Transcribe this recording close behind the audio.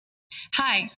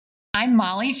Hi, I'm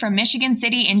Molly from Michigan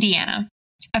City, Indiana,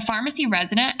 a pharmacy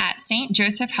resident at St.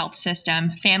 Joseph Health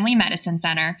System Family Medicine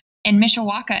Center in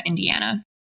Mishawaka, Indiana.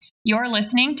 You're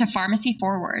listening to Pharmacy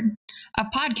Forward, a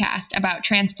podcast about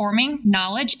transforming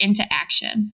knowledge into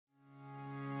action.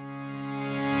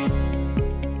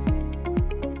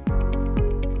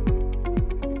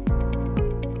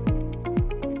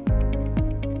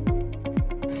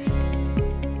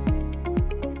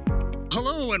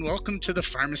 Hello and welcome to the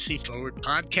Pharmacy Forward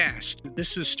podcast.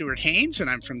 This is Stuart Haynes and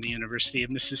I'm from the University of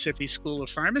Mississippi School of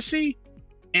Pharmacy,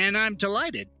 and I'm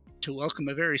delighted to welcome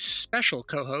a very special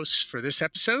co-host for this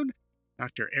episode,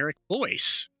 Dr. Eric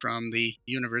Boyce from the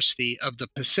University of the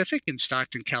Pacific in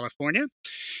Stockton, California.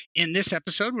 In this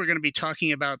episode, we're going to be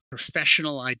talking about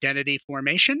professional identity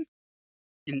formation.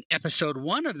 In episode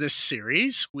 1 of this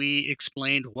series, we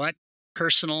explained what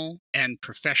personal and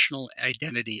professional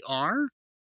identity are,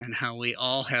 and how we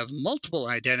all have multiple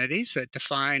identities that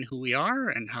define who we are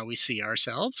and how we see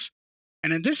ourselves.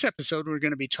 And in this episode, we're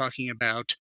going to be talking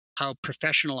about how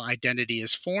professional identity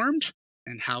is formed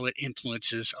and how it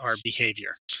influences our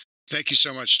behavior. Thank you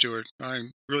so much, Stuart.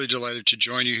 I'm really delighted to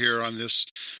join you here on this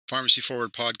Pharmacy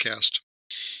Forward podcast.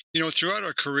 You know, throughout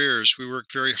our careers, we work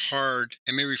very hard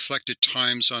and may reflect at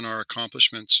times on our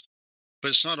accomplishments, but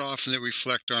it's not often that we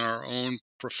reflect on our own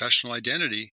professional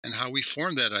identity and how we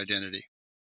form that identity.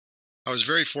 I was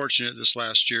very fortunate this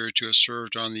last year to have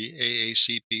served on the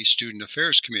AACP Student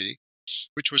Affairs Committee,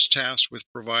 which was tasked with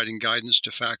providing guidance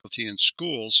to faculty and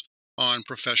schools on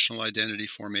professional identity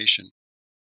formation.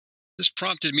 This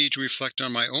prompted me to reflect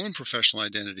on my own professional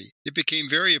identity. It became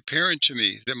very apparent to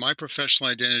me that my professional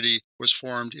identity was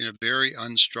formed in a very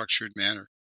unstructured manner.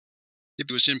 It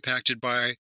was impacted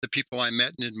by the people I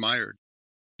met and admired,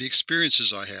 the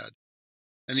experiences I had,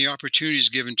 and the opportunities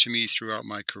given to me throughout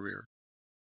my career.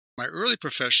 My early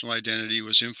professional identity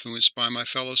was influenced by my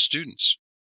fellow students,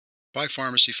 by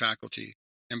pharmacy faculty,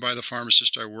 and by the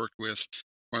pharmacist I worked with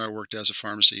when I worked as a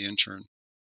pharmacy intern.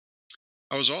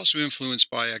 I was also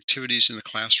influenced by activities in the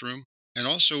classroom and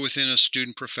also within a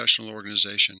student professional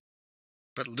organization.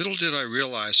 But little did I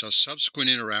realize how subsequent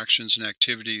interactions and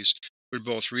activities would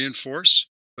both reinforce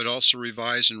but also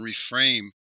revise and reframe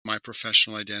my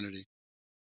professional identity.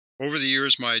 Over the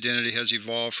years, my identity has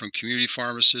evolved from community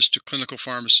pharmacist to clinical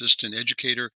pharmacist and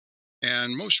educator,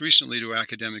 and most recently to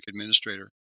academic administrator.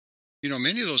 You know,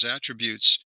 many of those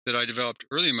attributes that I developed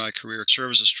early in my career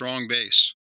serve as a strong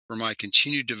base for my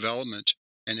continued development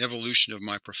and evolution of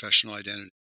my professional identity.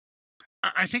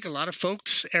 I think a lot of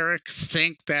folks, Eric,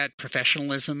 think that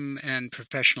professionalism and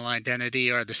professional identity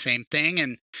are the same thing,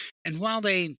 and while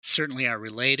they certainly are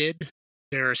related,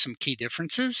 there are some key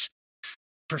differences.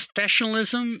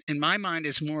 Professionalism, in my mind,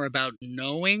 is more about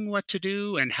knowing what to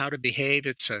do and how to behave.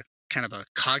 It's a kind of a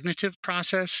cognitive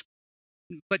process.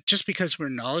 But just because we're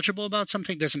knowledgeable about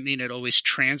something doesn't mean it always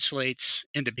translates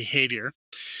into behavior.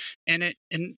 And it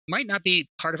might not be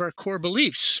part of our core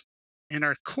beliefs. And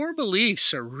our core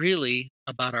beliefs are really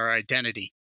about our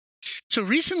identity. So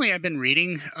recently I've been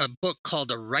reading a book called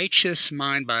The Righteous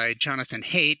Mind by Jonathan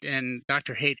Haidt, and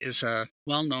Dr. Haidt is a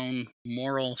well-known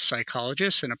moral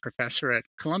psychologist and a professor at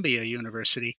Columbia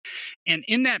University. And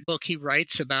in that book, he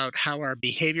writes about how our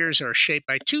behaviors are shaped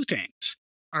by two things,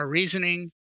 our reasoning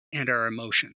and our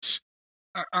emotions.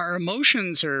 Our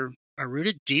emotions are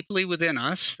rooted deeply within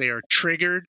us. They are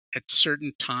triggered at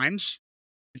certain times,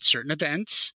 at certain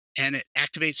events, and it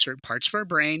activates certain parts of our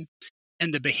brain.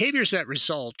 And the behaviors that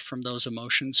result from those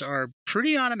emotions are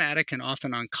pretty automatic and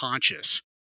often unconscious.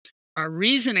 Our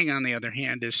reasoning, on the other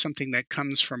hand, is something that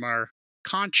comes from our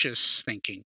conscious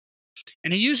thinking.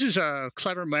 And he uses a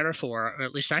clever metaphor, or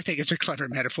at least I think it's a clever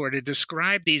metaphor, to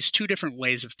describe these two different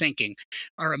ways of thinking.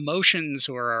 Our emotions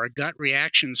or our gut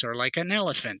reactions are like an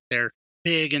elephant. They're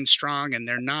big and strong, and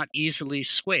they're not easily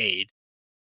swayed.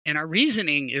 And our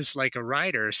reasoning is like a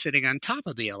rider sitting on top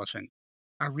of the elephant.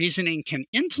 Our reasoning can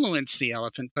influence the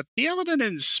elephant, but the elephant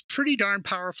is pretty darn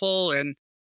powerful, and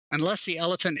unless the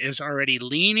elephant is already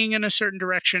leaning in a certain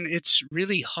direction, it's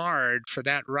really hard for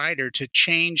that rider to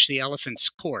change the elephant's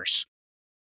course.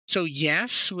 So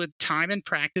yes, with time and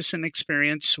practice and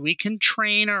experience, we can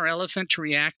train our elephant to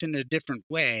react in a different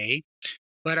way,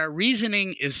 but our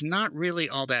reasoning is not really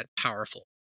all that powerful.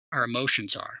 Our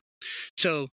emotions are.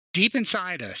 So deep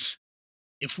inside us,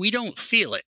 if we don't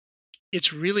feel it,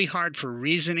 it's really hard for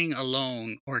reasoning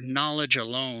alone or knowledge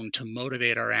alone to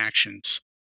motivate our actions.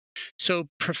 So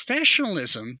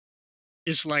professionalism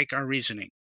is like our reasoning.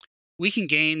 We can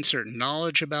gain certain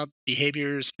knowledge about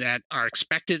behaviors that are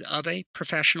expected of a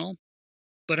professional,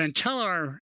 but until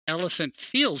our elephant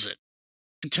feels it,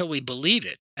 until we believe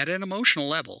it at an emotional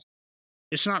level,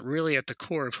 is not really at the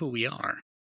core of who we are.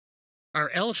 Our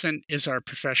elephant is our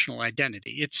professional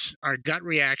identity. It's our gut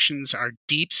reactions, our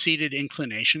deep-seated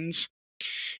inclinations,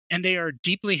 and they are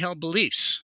deeply held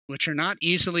beliefs, which are not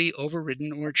easily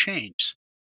overridden or changed.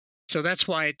 So that's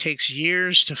why it takes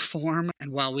years to form,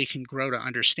 and while we can grow to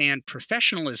understand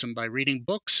professionalism by reading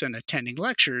books and attending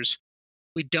lectures,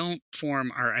 we don't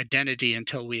form our identity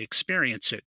until we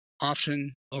experience it,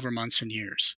 often over months and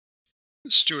years.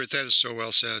 Stuart, that is so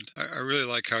well said. I really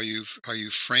like how you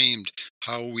framed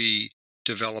how we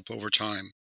develop over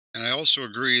time. And I also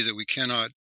agree that we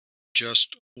cannot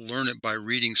just learn it by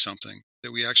reading something,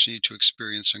 that we actually need to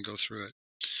experience and go through it.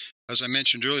 As I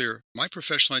mentioned earlier, my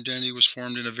professional identity was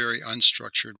formed in a very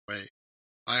unstructured way.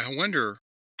 I wonder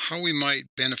how we might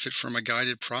benefit from a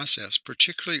guided process,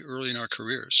 particularly early in our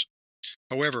careers.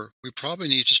 However, we probably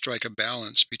need to strike a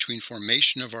balance between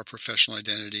formation of our professional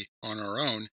identity on our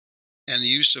own and the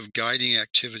use of guiding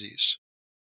activities.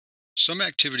 Some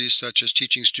activities, such as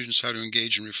teaching students how to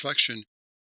engage in reflection,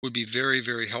 would be very,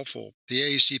 very helpful. The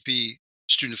AACP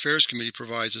Student Affairs Committee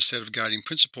provides a set of guiding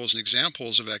principles and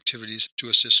examples of activities to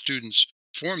assist students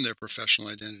form their professional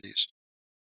identities.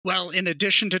 Well, in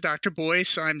addition to Dr.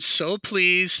 Boyce, I'm so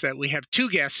pleased that we have two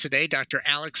guests today, Dr.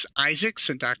 Alex Isaacs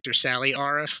and Dr. Sally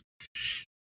Arif.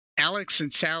 Alex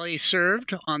and Sally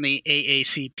served on the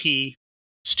AACP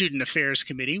Student Affairs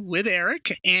Committee with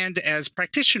Eric, and as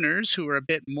practitioners who are a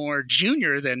bit more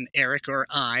junior than Eric or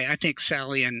I think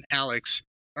Sally and Alex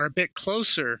are a bit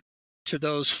closer to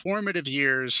those formative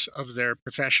years of their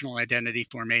professional identity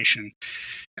formation.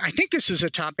 I think this is a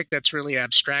topic that's really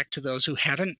abstract to those who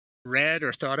haven't read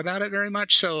or thought about it very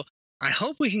much, so I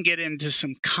hope we can get into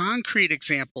some concrete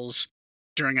examples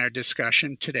during our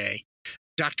discussion today.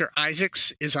 Dr.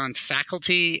 Isaacs is on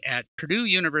faculty at Purdue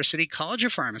University College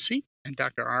of Pharmacy, and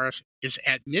Dr. Arif is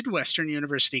at Midwestern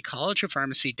University College of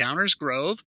Pharmacy, Downers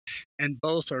Grove, and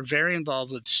both are very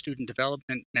involved with student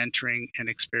development, mentoring, and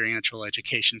experiential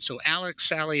education. So Alex,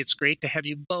 Sally, it's great to have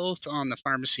you both on the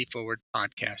Pharmacy Forward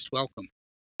podcast. Welcome.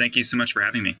 Thank you so much for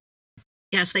having me.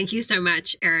 Yes, thank you so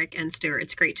much, Eric and Stuart.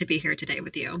 It's great to be here today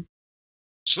with you.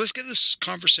 So let's get this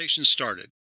conversation started.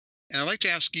 And I'd like to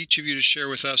ask each of you to share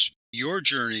with us your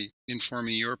journey in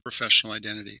forming your professional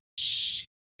identity.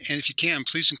 And if you can,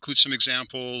 please include some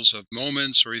examples of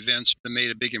moments or events that made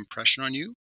a big impression on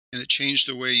you and that changed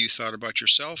the way you thought about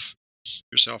yourself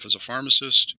as a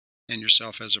pharmacist, and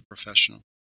yourself as a professional.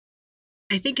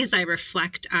 I think as I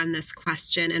reflect on this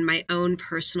question and my own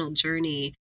personal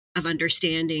journey of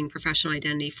understanding professional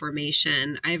identity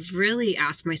formation, I've really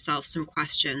asked myself some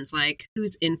questions like,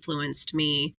 who's influenced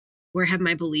me? Where have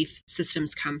my belief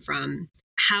systems come from?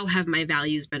 How have my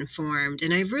values been formed?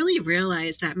 And I've really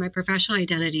realized that my professional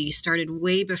identity started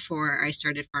way before I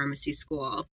started pharmacy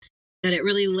school, that it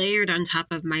really layered on top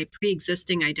of my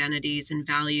pre-existing identities and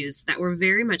values that were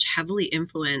very much heavily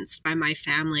influenced by my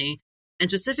family, and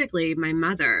specifically my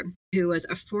mother, who was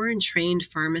a foreign-trained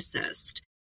pharmacist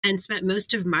and spent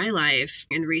most of my life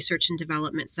in research and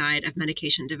development side of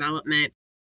medication development.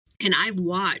 And I've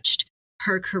watched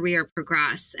her career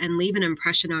progress and leave an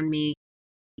impression on me.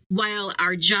 While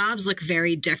our jobs look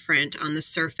very different on the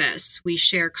surface, we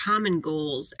share common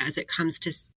goals as it comes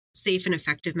to safe and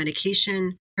effective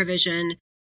medication provision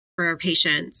for our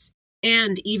patients,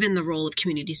 and even the role of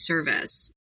community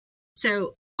service.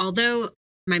 So although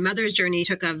my mother's journey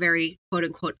took a very quote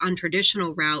unquote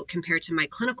untraditional route compared to my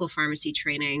clinical pharmacy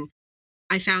training,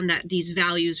 I found that these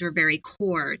values were very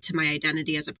core to my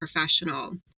identity as a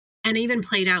professional, and even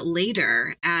played out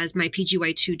later as my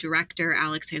PGY2 director,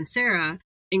 Alex Ansera,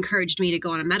 encouraged me to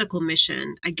go on a medical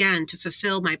mission, again, to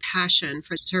fulfill my passion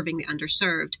for serving the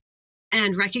underserved,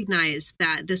 and recognized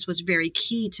that this was very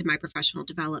key to my professional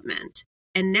development.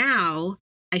 And now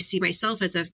I see myself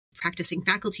as a practicing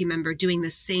faculty member doing the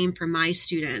same for my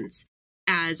students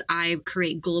as I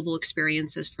create global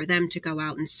experiences for them to go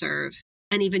out and serve,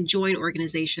 and even join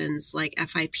organizations like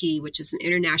FIP, which is an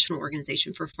international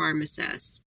organization for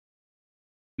pharmacists.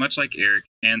 Much like Eric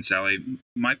and Sally,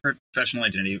 my professional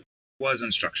identity was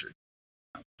unstructured.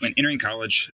 When entering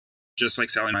college, just like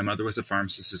Sally, my mother was a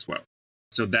pharmacist as well.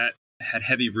 So that had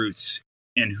heavy roots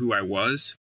in who I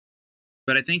was.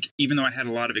 But I think even though I had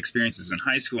a lot of experiences in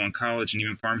high school and college and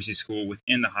even pharmacy school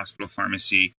within the hospital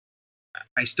pharmacy,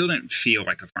 I still didn't feel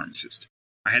like a pharmacist.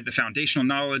 I had the foundational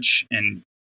knowledge and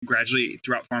gradually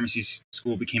throughout pharmacy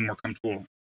school became more comfortable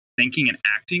thinking and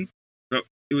acting. But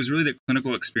it was really the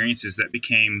clinical experiences that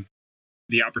became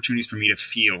the opportunities for me to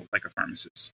feel like a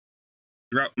pharmacist.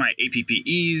 Throughout my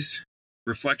APPEs,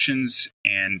 reflections,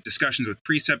 and discussions with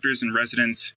preceptors and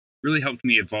residents really helped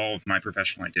me evolve my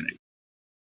professional identity,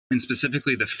 and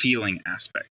specifically the feeling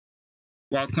aspect.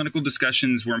 While clinical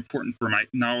discussions were important for my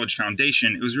knowledge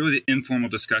foundation, it was really the informal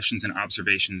discussions and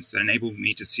observations that enabled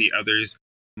me to see others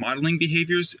modeling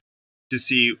behaviors, to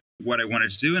see what I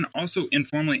wanted to do, and also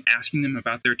informally asking them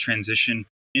about their transition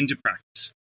into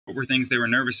practice. What were things they were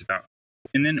nervous about?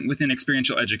 And then within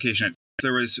experiential education,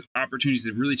 there was opportunities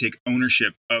to really take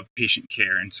ownership of patient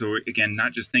care. And so again,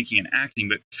 not just thinking and acting,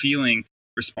 but feeling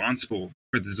responsible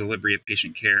for the delivery of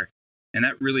patient care. And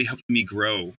that really helped me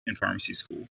grow in pharmacy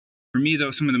school. For me,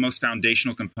 though, some of the most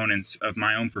foundational components of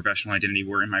my own professional identity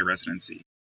were in my residency.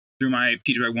 Through my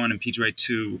PGY1 and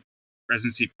PGY2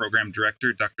 residency program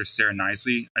director, Dr. Sarah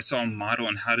Knisley, I saw a model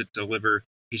on how to deliver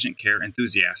patient care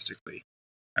enthusiastically.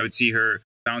 I would see her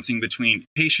bouncing between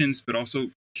patients, but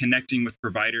also connecting with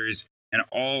providers, and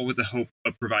all with the hope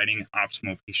of providing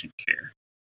optimal patient care.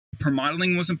 Her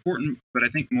modeling was important, but I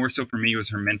think more so for me was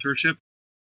her mentorship,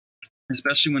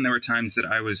 especially when there were times that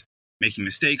I was making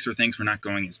mistakes or things were not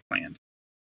going as planned.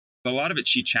 But a lot of it,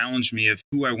 she challenged me of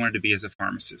who I wanted to be as a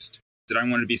pharmacist. Did I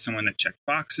want to be someone that checked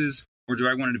boxes, or do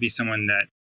I want to be someone that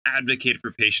advocated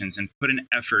for patients and put an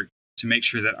effort to make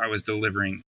sure that I was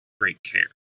delivering great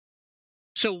care?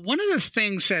 So one of the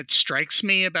things that strikes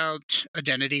me about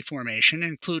identity formation,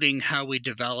 including how we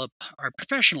develop our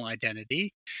professional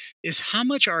identity, is how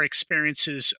much our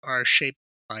experiences are shaped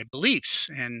by beliefs.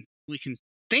 And we can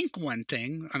think one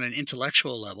thing on an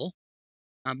intellectual level,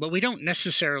 but we don't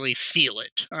necessarily feel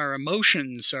it. Our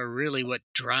emotions are really what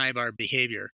drive our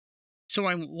behavior. So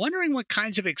I'm wondering what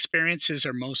kinds of experiences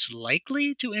are most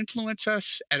likely to influence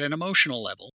us at an emotional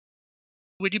level.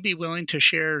 Would you be willing to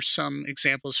share some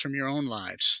examples from your own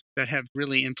lives that have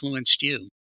really influenced you?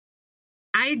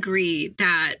 I agree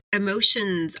that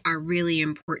emotions are really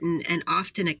important and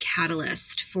often a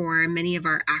catalyst for many of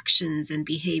our actions and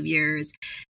behaviors,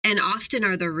 and often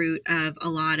are the root of a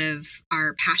lot of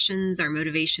our passions, our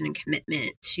motivation and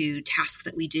commitment to tasks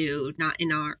that we do, not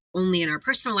only in our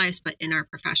personal lives, but in our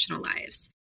professional lives.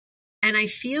 And I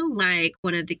feel like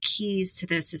one of the keys to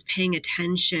this is paying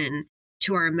attention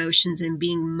to our emotions and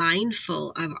being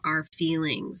mindful of our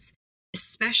feelings,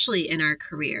 especially in our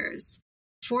careers.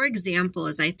 For example,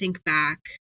 as I think back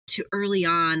to early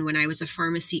on when I was a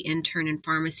pharmacy intern in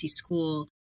pharmacy school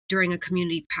during a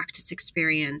community practice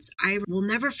experience, I will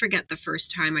never forget the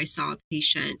first time I saw a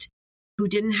patient who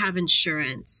didn't have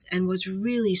insurance and was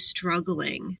really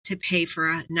struggling to pay for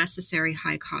a necessary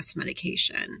high-cost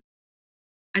medication.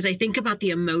 As I think about the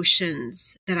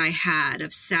emotions that I had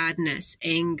of sadness,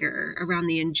 anger around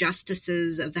the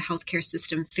injustices of the healthcare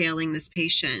system failing this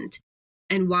patient,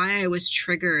 and why I was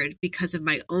triggered because of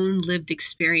my own lived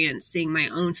experience, seeing my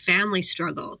own family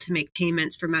struggle to make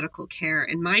payments for medical care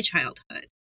in my childhood,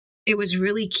 it was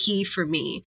really key for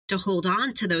me to hold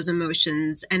on to those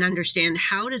emotions and understand,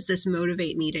 how does this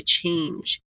motivate me to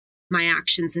change my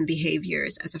actions and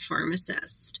behaviors as a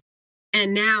pharmacist?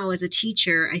 And now as a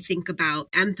teacher, I think about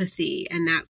empathy, and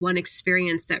that one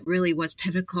experience that really was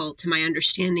pivotal to my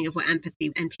understanding of what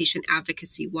empathy and patient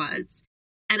advocacy was.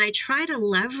 And I try to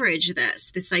leverage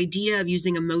this idea of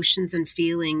using emotions and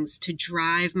feelings to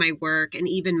drive my work and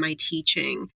even my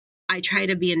teaching. I try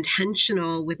to be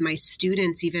intentional with my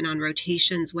students, even on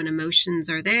rotations when emotions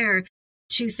are there,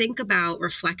 to think about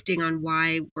reflecting on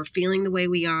why we're feeling the way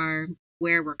we are,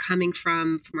 where we're coming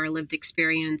from our lived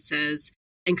experiences,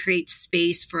 and create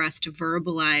space for us to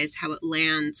verbalize how it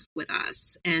lands with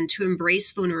us and to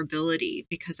embrace vulnerability,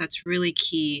 because that's really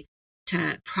key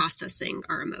to processing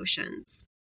our emotions.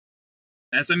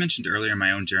 As I mentioned earlier in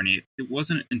my own journey, it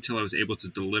wasn't until I was able to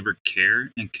deliver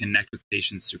care and connect with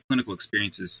patients through clinical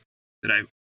experiences that I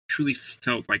truly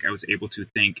felt like I was able to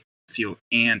think, feel,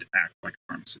 and act like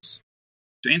a pharmacist.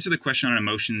 To answer the question on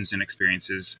emotions and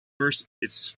experiences, first,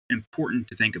 it's important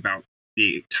to think about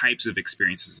the types of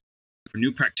experiences. For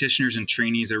new practitioners and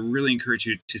trainees, I really encourage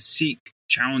you to seek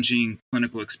challenging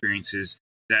clinical experiences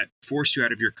that force you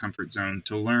out of your comfort zone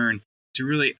to learn to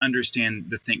really understand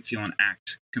the think, feel, and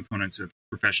act components of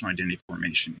professional identity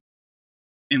formation.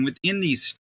 And within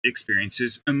these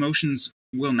experiences, emotions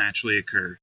will naturally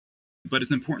occur. But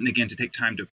it's important, again, to take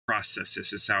time to process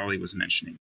this, as Sally was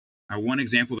mentioning. One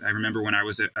example, I remember when I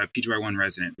was a PGY1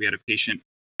 resident, we had a patient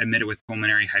admitted with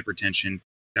pulmonary hypertension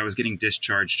that was getting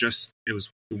discharged it was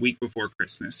the week before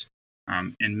Christmas.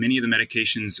 And many of the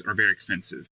medications are very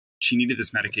expensive. She needed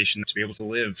this medication to be able to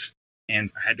live.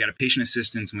 And I had got a patient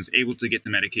assistance and was able to get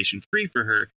the medication free for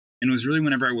her. And it was really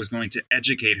whenever I was going to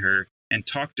educate her and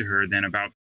talk to her then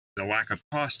about the lack of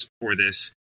cost for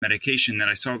this medication that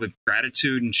I saw the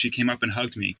gratitude, and she came up and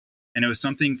hugged me. And it was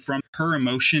something from her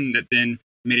emotion that then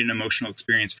made an emotional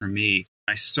experience for me.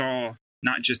 I saw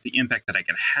not just the impact that I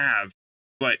could have,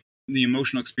 but the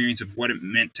emotional experience of what it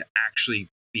meant to actually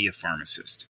be a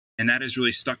pharmacist. And that has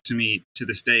really stuck to me to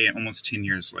this day, almost 10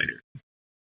 years later.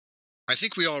 I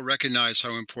think we all recognize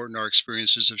how important our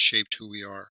experiences have shaped who we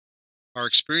are. Our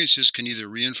experiences can either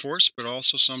reinforce, but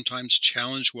also sometimes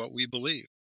challenge what we believe.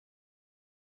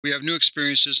 We have new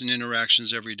experiences and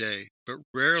interactions every day, but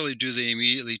rarely do they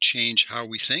immediately change how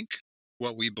we think,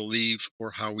 what we believe,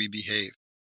 or how we behave.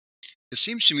 It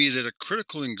seems to me that a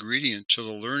critical ingredient to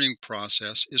the learning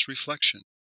process is reflection,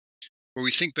 where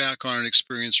we think back on an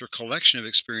experience or collection of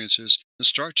experiences and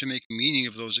start to make meaning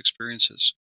of those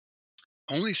experiences.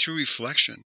 Only through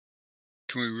reflection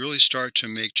can we really start to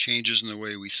make changes in the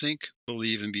way we think,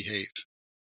 believe, and behave.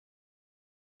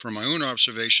 From my own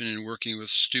observation in working with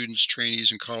students,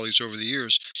 trainees, and colleagues over the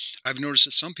years, I've noticed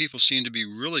that some people seem to be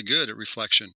really good at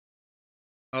reflection.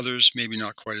 Others maybe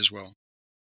not quite as well.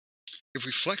 If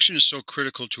reflection is so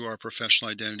critical to our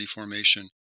professional identity formation,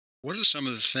 what are some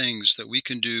of the things that we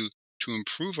can do to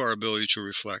improve our ability to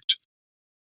reflect?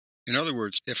 In other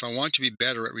words, if I want to be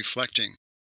better at reflecting,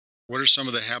 what are some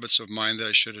of the habits of mind that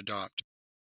I should adopt?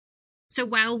 So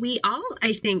while we all,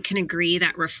 I think, can agree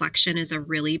that reflection is a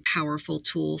really powerful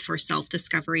tool for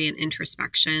self-discovery and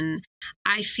introspection,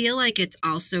 I feel like it's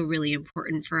also really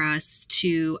important for us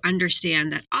to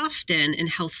understand that often in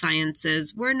health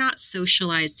sciences, we're not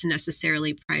socialized to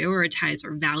necessarily prioritize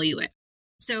or value it.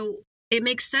 So it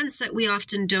makes sense that we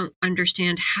often don't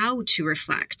understand how to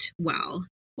reflect well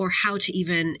or how to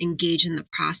even engage in the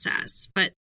process.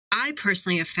 But I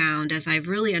personally have found, as I've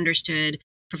really understood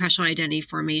professional identity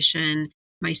formation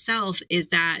myself, is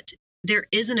that there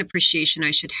is an appreciation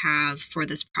I should have for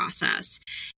this process.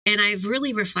 And I've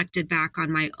really reflected back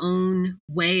on my own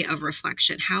way of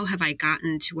reflection. How have I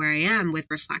gotten to where I am with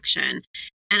reflection?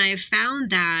 And I've found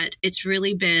that it's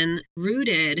really been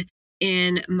rooted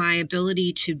in my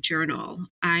ability to journal.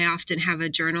 I often have a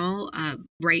journal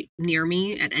right near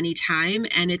me at any time.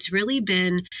 And it's really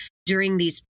been during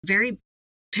these very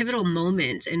pivotal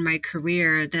moments in my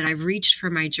career that I've reached for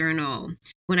my journal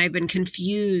when I've been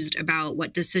confused about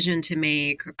what decision to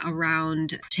make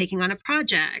around taking on a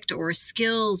project or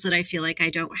skills that I feel like I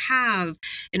don't have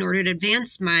in order to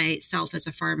advance myself as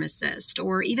a pharmacist,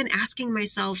 or even asking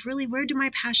myself, really, where do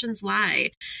my passions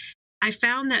lie? I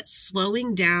found that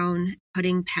slowing down,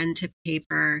 putting pen to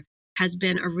paper has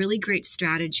been a really great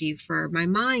strategy for my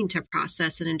mind to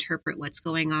process and interpret what's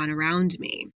going on around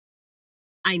me.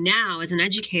 I now, as an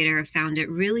educator, have found it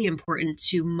really important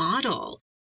to model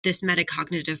this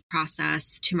metacognitive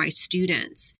process to my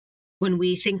students. When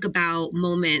we think about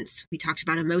moments, we talked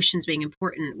about emotions being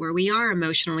important, where we are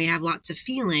emotional, we have lots of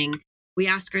feeling, we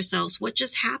ask ourselves, what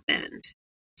just happened?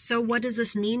 So what does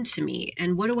this mean to me?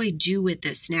 And what do I do with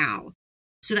this now?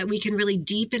 So that we can really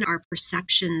deepen our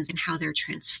perceptions and how they're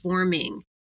transforming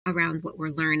around what we're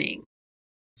learning.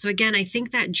 So again, I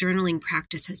think that journaling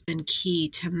practice has been key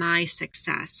to my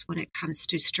success when it comes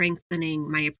to strengthening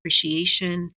my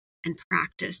appreciation and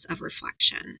practice of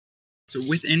reflection. So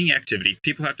with any activity,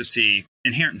 people have to see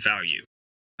inherent value.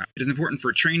 It is important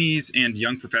for trainees and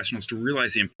young professionals to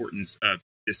realize the importance of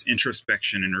this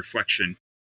introspection and reflection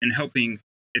in helping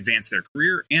advance their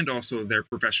career and also their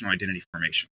professional identity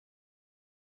formation.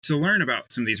 To learn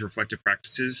about some of these reflective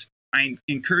practices, I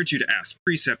encourage you to ask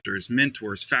preceptors,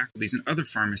 mentors, faculties, and other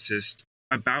pharmacists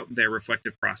about their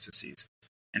reflective processes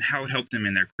and how it helped them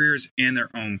in their careers and their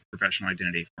own professional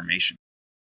identity formation.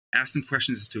 Ask them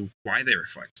questions as to why they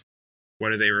reflect,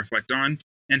 what do they reflect on,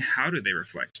 and how do they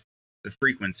reflect, the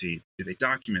frequency, do they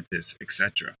document this,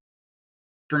 etc.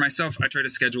 For myself, I try to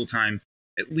schedule time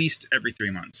at least every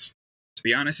 3 months. To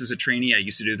be honest, as a trainee, I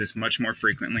used to do this much more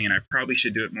frequently, and I probably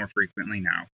should do it more frequently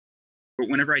now. But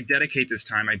whenever I dedicate this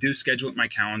time, I do schedule it in my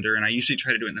calendar, and I usually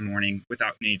try to do it in the morning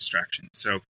without any distractions.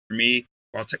 So for me,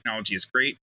 while technology is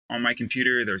great, on my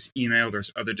computer, there's email,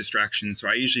 there's other distractions. So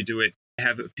I usually do it. I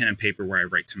have a pen and paper where I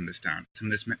write some of this down. Some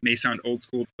of this may sound old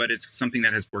school, but it's something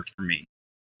that has worked for me.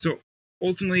 So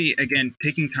ultimately, again,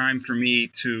 taking time for me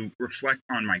to reflect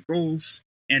on my goals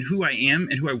and who I am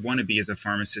and who I want to be as a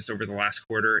pharmacist over the last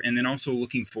quarter, and then also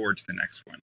looking forward to the next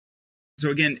one. So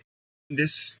again,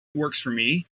 this works for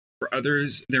me. For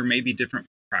others, there may be different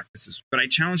practices, but I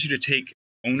challenge you to take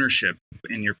ownership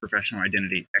in your professional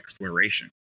identity exploration.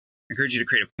 I encourage you to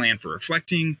create a plan for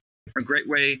reflecting. A great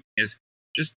way is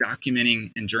just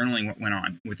documenting and journaling what went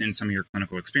on within some of your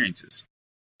clinical experiences.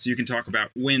 So you can talk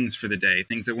about wins for the day,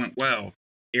 things that went well,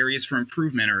 areas for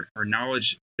improvement or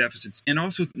knowledge deficits, and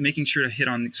also making sure to hit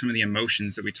on some of the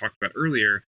emotions that we talked about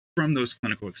earlier from those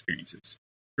clinical experiences.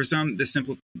 For some, the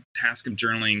simple task of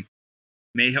journaling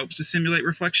may help to simulate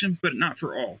reflection, but not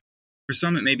for all. For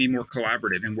some, it may be more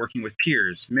collaborative and working with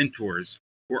peers, mentors,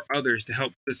 or others to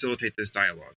help facilitate this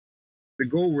dialogue. The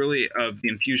goal really of the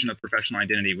infusion of professional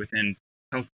identity within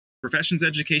health professions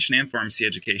education and pharmacy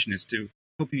education is to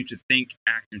help you to think,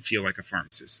 act, and feel like a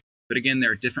pharmacist. But again,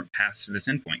 there are different paths to this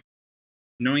endpoint.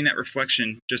 Knowing that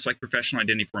reflection, just like professional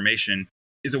identity formation,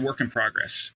 is a work in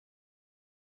progress.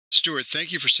 Stuart,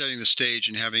 thank you for setting the stage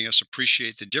and having us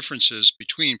appreciate the differences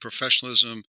between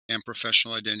professionalism and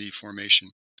professional identity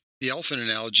formation. The elephant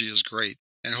analogy is great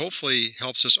and hopefully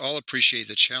helps us all appreciate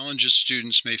the challenges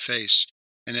students may face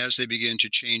and as they begin to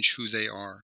change who they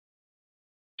are.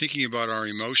 Thinking about our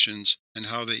emotions and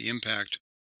how they impact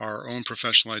our own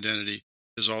professional identity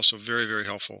is also very, very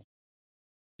helpful.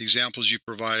 The examples you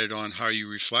provided on how you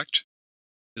reflect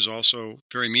is also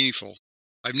very meaningful.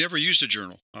 I've never used a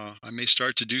journal. I may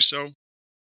start to do so.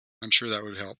 I'm sure that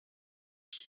would help.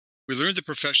 We learned that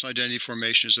professional identity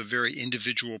formation is a very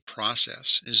individual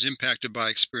process. It is impacted by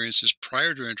experiences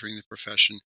prior to entering the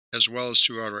profession, as well as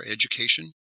throughout our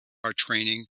education, our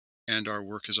training, and our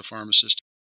work as a pharmacist.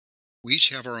 We each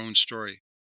have our own story.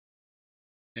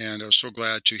 And I was so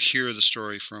glad to hear the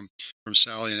story from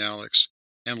Sally and Alex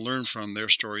and learn from their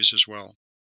stories as well.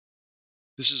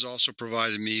 This has also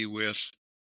provided me with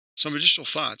some additional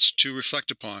thoughts to reflect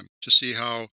upon, to see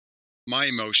how my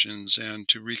emotions and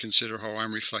to reconsider how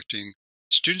I'm reflecting.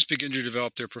 Students begin to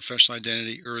develop their professional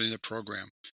identity early in the program.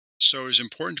 So it is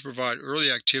important to provide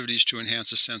early activities to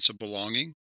enhance a sense of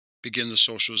belonging, begin the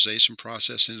socialization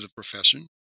process into the profession,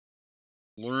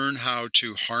 learn how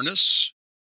to harness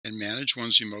and manage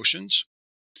one's emotions,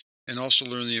 and also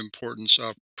learn the importance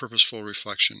of purposeful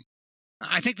reflection.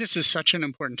 I think this is such an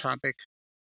important topic,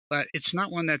 but it's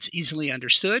not one that's easily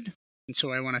understood. And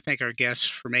so I want to thank our guests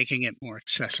for making it more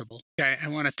accessible. I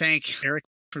want to thank Eric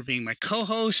for being my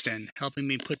co-host and helping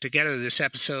me put together this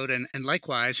episode. And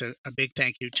likewise, a big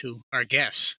thank you to our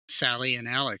guests, Sally and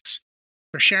Alex,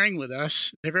 for sharing with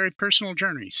us their very personal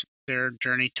journeys, their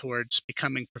journey towards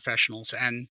becoming professionals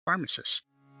and pharmacists.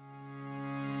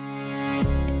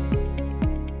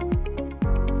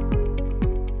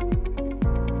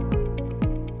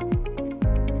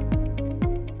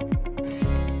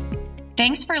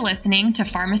 Thanks for listening to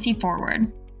Pharmacy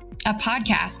Forward, a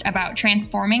podcast about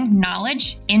transforming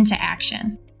knowledge into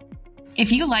action.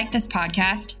 If you like this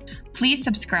podcast, please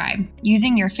subscribe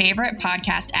using your favorite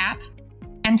podcast app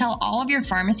and tell all of your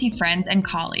pharmacy friends and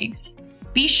colleagues.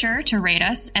 Be sure to rate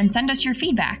us and send us your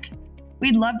feedback.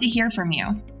 We'd love to hear from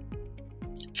you.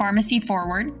 Pharmacy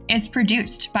Forward is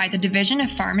produced by the Division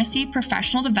of Pharmacy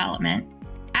Professional Development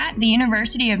at the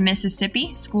University of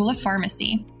Mississippi School of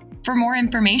Pharmacy. For more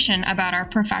information about our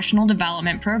professional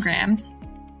development programs,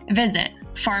 visit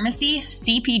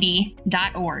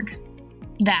pharmacycpd.org.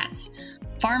 That's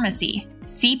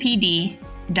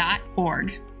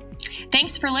pharmacycpd.org.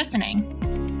 Thanks for listening.